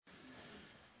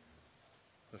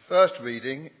The first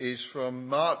reading is from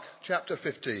Mark chapter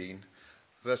 15,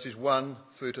 verses 1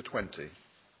 through to 20.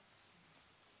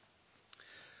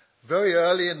 Very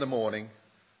early in the morning,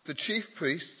 the chief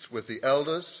priests with the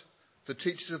elders, the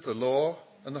teachers of the law,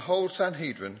 and the whole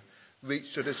Sanhedrin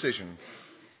reached a decision.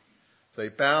 They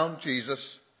bound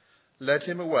Jesus, led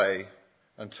him away,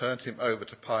 and turned him over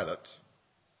to Pilate.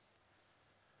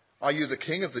 "Are you the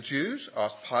king of the Jews?"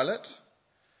 asked Pilate.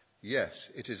 "Yes,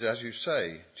 it is as you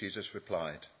say," Jesus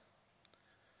replied.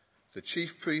 The chief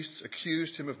priests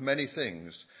accused him of many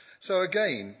things. So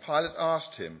again, Pilate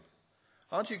asked him,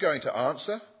 "Aren't you going to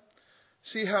answer?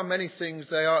 See how many things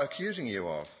they are accusing you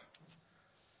of."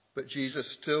 But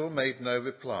Jesus still made no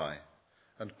reply,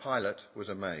 and Pilate was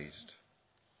amazed.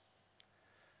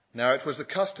 Now it was the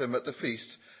custom at the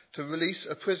feast to release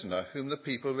a prisoner whom the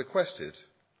people requested.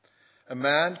 A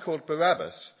man called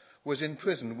Barabbas was in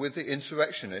prison with the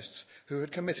insurrectionists who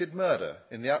had committed murder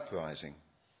in the uprising.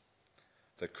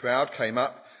 The crowd came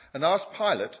up and asked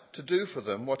Pilate to do for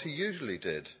them what he usually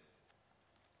did.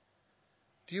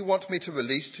 "Do you want me to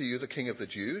release to you the king of the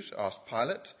Jews?" asked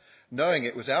Pilate, knowing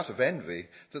it was out of envy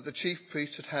that the chief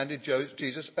priests had handed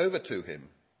Jesus over to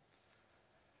him.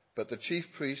 But the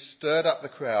chief priests stirred up the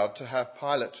crowd to have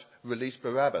Pilate release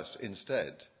Barabbas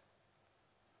instead.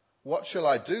 "What shall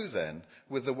I do then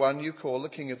with the one you call the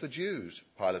king of the Jews?"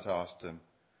 Pilate asked them.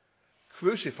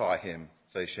 "Crucify him,"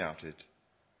 they shouted.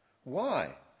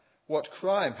 "Why? What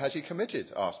crime has he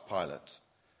committed?" asked Pilate.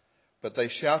 But they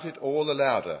shouted all the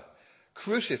louder,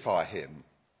 "Crucify him."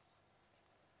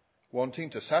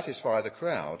 Wanting to satisfy the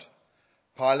crowd,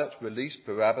 Pilate released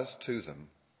Barabbas to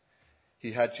them.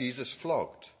 He had Jesus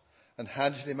flogged and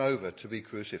handed him over to be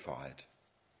crucified.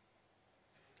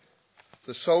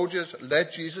 The soldiers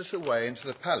led Jesus away into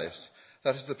the palace,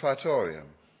 that is the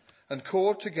praetorium, and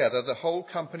called together the whole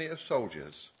company of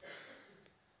soldiers.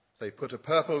 They put a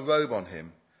purple robe on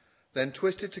him, then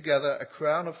twisted together a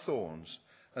crown of thorns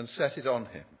and set it on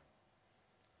him.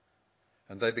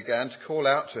 And they began to call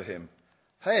out to him,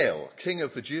 "Hail, King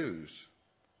of the Jews!"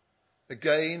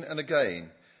 Again and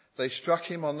again they struck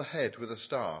him on the head with a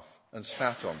staff and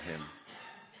spat on him.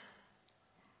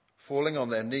 Falling on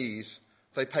their knees,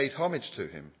 they paid homage to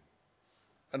him.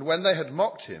 And when they had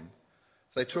mocked him,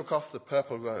 they took off the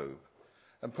purple robe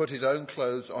and put his own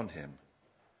clothes on him.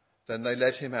 Then they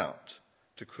led him out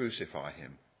to crucify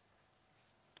him.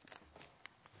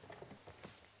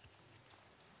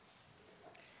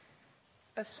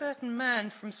 A certain man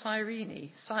from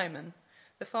Cyrene, Simon,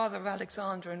 the father of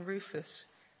Alexander and Rufus,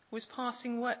 was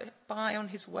passing by on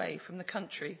his way from the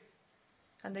country,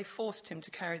 and they forced him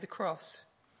to carry the cross.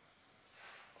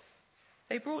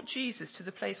 They brought Jesus to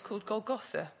the place called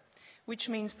Golgotha, which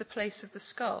means the place of the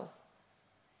skull.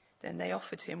 Then they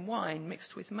offered him wine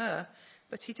mixed with myrrh,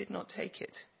 but he did not take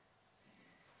it.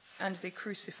 And they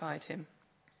crucified him.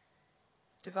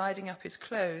 Dividing up his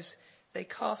clothes, they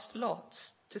cast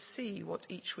lots to see what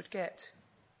each would get.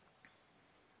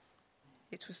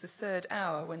 It was the third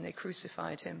hour when they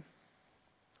crucified him.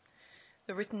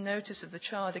 The written notice of the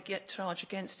charge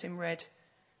against him read,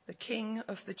 "The King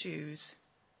of the Jews."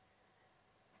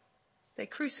 They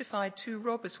crucified 2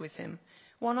 robbers with him,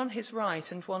 one on his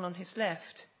right and one on his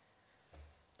left.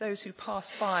 Those who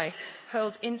passed by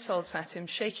hurled insults at him,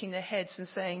 shaking their heads and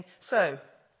saying, "So,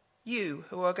 you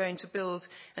who are going to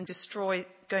destroy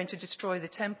the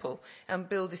temple and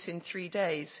build it in 3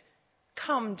 days,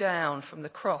 come down from the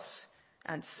cross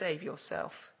and save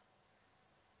yourself."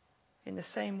 In the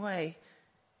same way,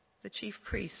 the chief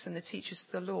priests and the teachers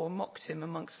of the law mocked him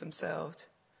amongst themselves.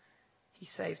 "He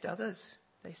saved others,"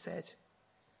 they said,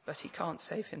 "but he can't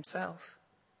save himself.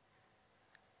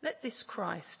 Let this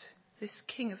Christ, this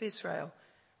King of Israel,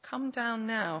 come down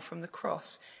now from the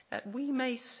cross, that we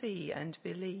may see and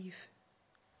believe."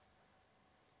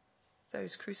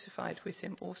 Those crucified with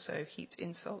him also heaped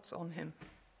insults on him.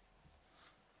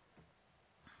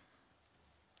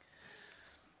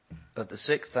 At the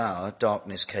 6th hour,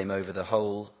 darkness came over the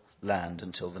whole land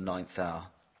until the 9th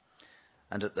hour.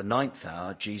 And at the 9th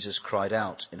hour, Jesus cried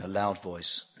out in a loud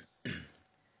voice,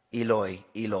 "Eloi,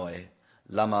 Eloi,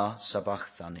 lama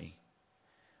sabachthani,"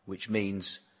 which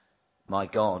means, my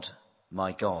God,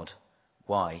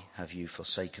 why have you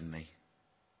forsaken me?"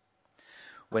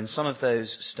 When some of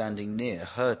those standing near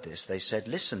heard this, they said,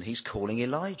 "Listen, he's calling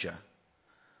Elijah."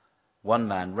 One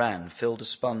man ran, filled a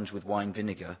sponge with wine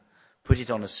vinegar, put it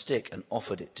on a stick and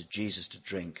offered it to Jesus to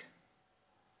drink.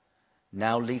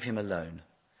 "Now leave him alone.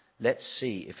 Let's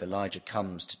see if Elijah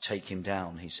comes to take him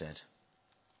down," he said.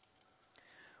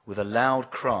 With a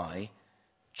loud cry,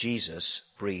 Jesus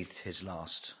breathed his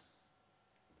last.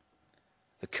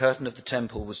 The curtain of the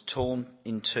temple was torn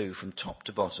in two from top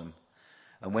to bottom.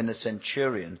 And when the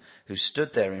centurion who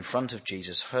stood there in front of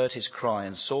Jesus heard his cry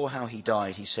and saw how he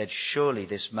died, he said, "Surely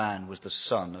this man was the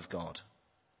Son of God."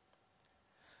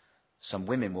 Some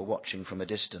women were watching from a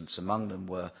distance. Among them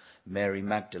were Mary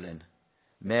Magdalene,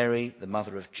 Mary, the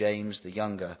mother of James the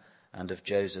younger, and of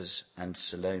Joses, and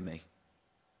Salome.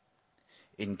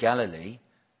 In Galilee,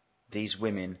 these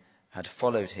women had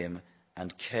followed him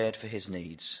and cared for his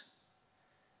needs.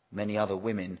 Many other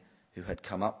women who had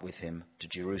come up with him to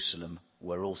Jerusalem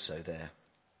were also there.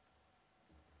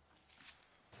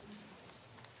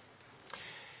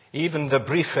 Even the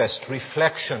briefest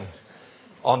reflection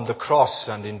on the cross,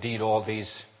 and indeed all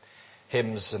these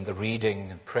hymns and the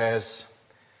reading and prayers,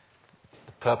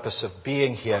 the purpose of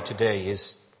being here today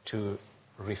is to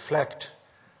reflect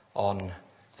on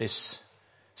this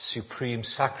supreme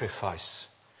sacrifice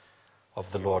of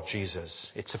the Lord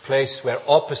Jesus. It's a place where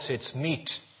opposites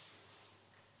meet,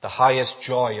 the highest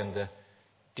joy and the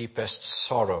deepest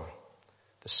sorrow,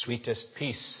 the sweetest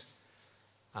peace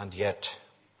and yet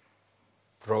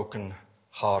broken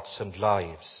hearts and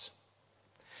lives.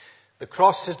 The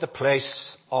cross is the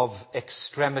place of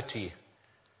extremity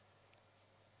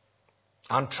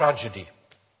and tragedy.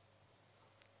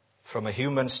 From a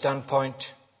human standpoint,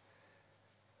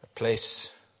 a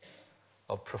place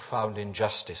of profound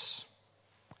injustice.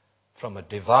 From a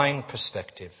divine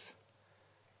perspective,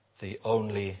 the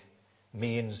only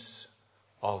means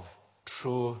of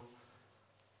true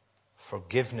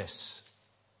forgiveness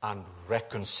and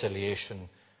reconciliation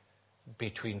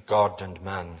between God and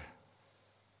man.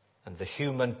 And the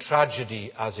human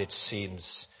tragedy, as it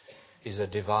seems, is a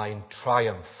divine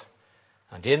triumph.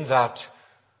 And in that,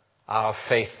 our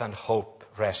faith and hope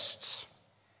rests.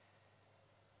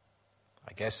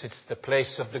 I guess it's the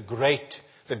place of the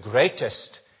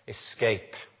greatest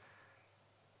escape.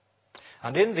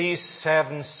 And in these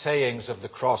 7 sayings of the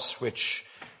cross, which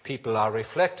people are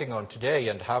reflecting on today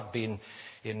and have been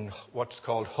in what's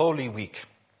called Holy Week,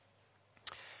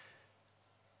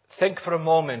 think for a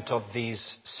moment of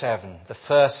these 7. The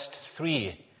first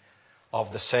 3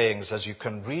 of the sayings, as you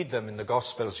can read them in the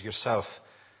Gospels yourself,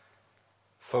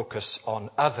 focus on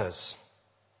others.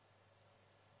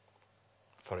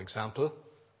 For example,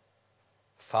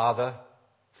 Father,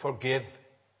 forgive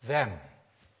them.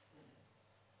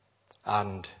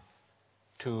 And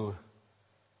to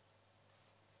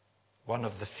one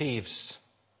of the thieves,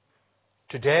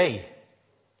 today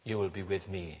you will be with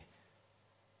me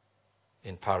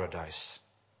in paradise.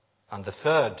 And the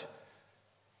third,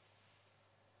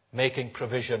 making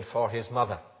provision for his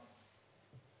mother.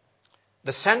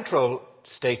 The central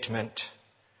statement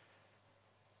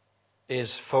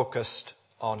is focused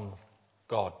on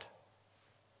God,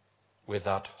 with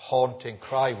that haunting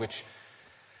cry which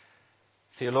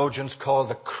theologians call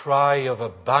the cry of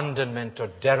abandonment or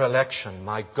dereliction.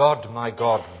 My God,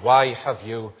 why have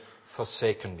you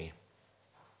forsaken me?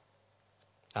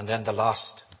 And then the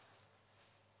last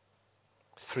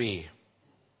 3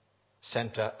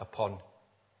 center upon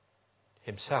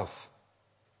himself.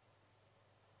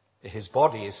 His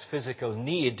body, his physical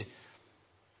need.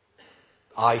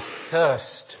 I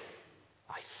thirst.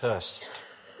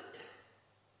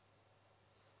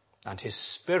 And his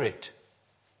spirit,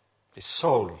 his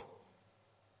soul,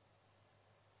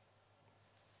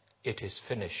 it is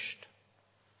finished.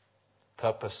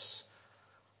 Purpose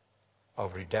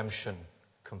of redemption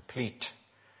complete.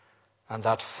 And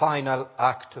that final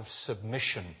act of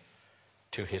submission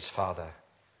to his Father.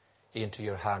 Into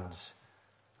your hands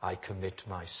I commit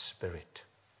my spirit.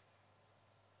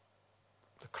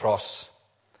 The cross,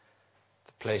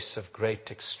 the place of great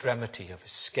extremity, of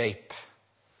escape.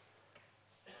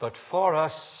 But for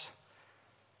us,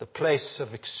 the place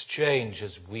of exchange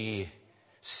as we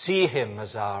see him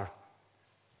as our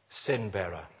sin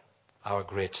bearer, our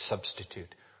great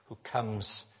substitute, who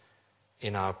comes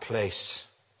in our place.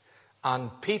 And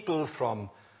people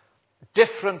from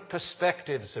different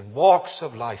perspectives and walks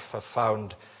of life have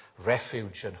found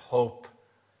refuge and hope.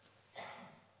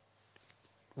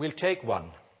 We'll take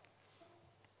one.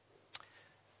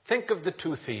 Think of the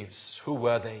 2 thieves. Who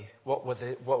were they? What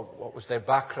was their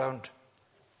background?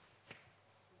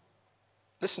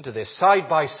 Listen to this. Side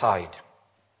by side.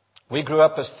 We grew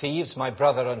up as thieves, my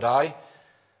brother and I.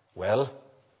 Well,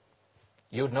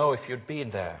 you'd know if you'd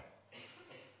been there.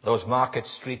 Those market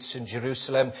streets in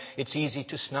Jerusalem, it's easy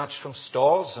to snatch from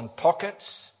stalls and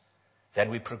pockets. Then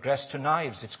we progressed to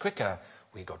knives. It's quicker.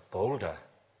 We got bolder.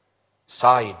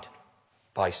 Side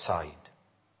by side.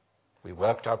 We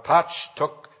worked our patch,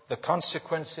 took the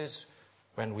consequences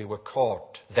when we were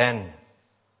caught. Then,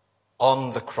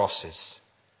 on the crosses,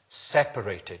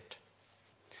 separated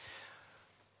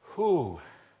Who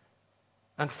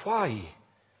and why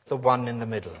the one in the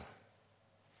middle?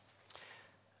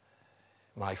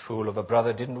 My fool of a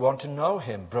brother didn't want to know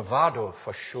him. Bravado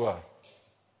for sure.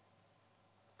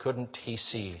 Couldn't he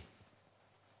see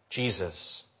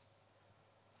Jesus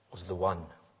was the one?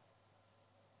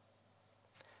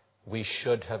 We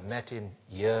should have met him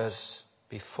years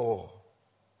before.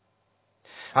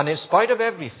 And in spite of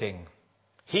everything,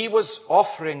 he was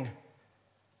offering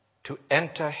to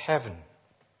enter heaven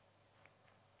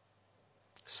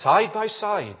side by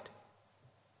side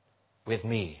with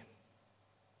me.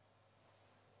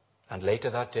 And later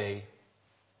that day,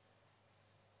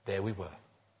 there we were.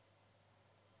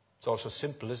 It's also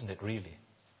simple, isn't it, really?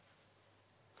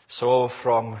 So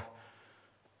from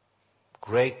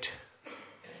great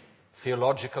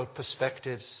theological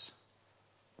perspectives,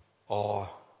 or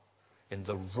in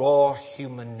the raw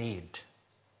human need,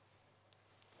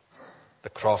 the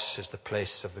cross is the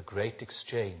place of the great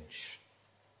exchange.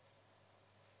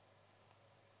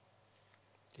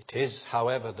 It is,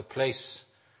 however, the place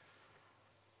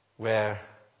where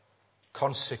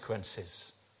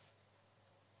consequences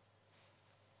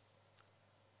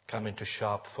come into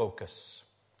sharp focus.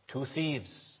 2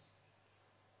 thieves.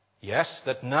 Yes,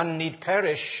 that none need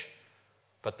perish,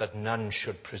 but that none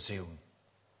should presume.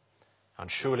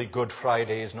 And surely Good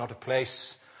Friday is not a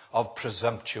place of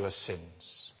presumptuous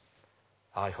sins.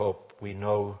 I hope we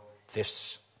know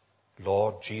this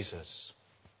Lord Jesus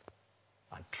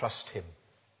and trust him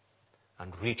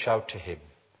and reach out to him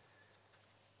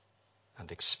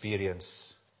and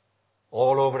experience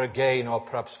all over again, or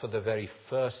perhaps for the very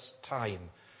first time,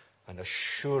 an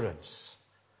assurance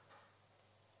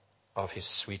of his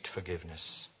sweet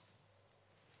forgiveness.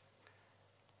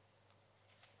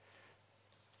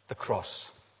 The cross.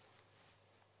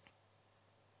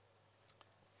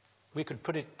 We could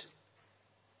put it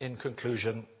in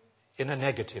conclusion in a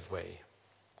negative way.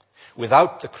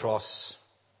 Without the cross,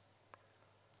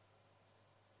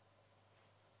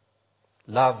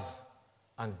 love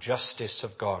and justice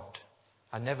of God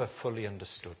are never fully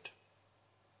understood.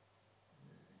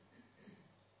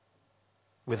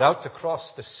 Without the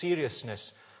cross, the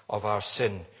seriousness of our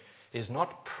sin is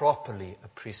not properly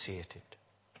appreciated.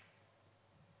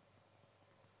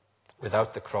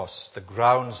 Without the cross, the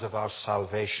grounds of our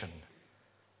salvation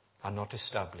are not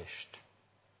established.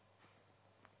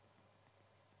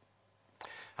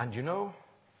 And you know,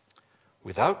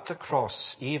 without the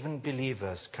cross, even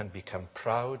believers can become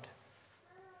proud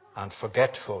and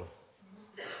forgetful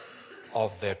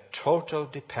of their total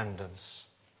dependence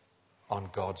on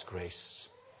God's grace.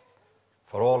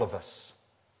 For all of us,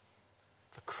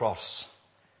 the cross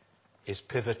is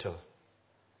pivotal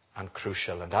and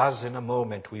crucial. And as in a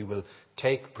moment we will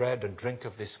take bread and drink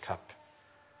of this cup,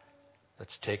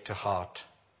 let's take to heart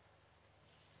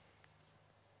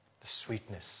the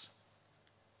sweetness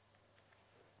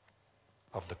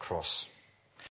of the cross.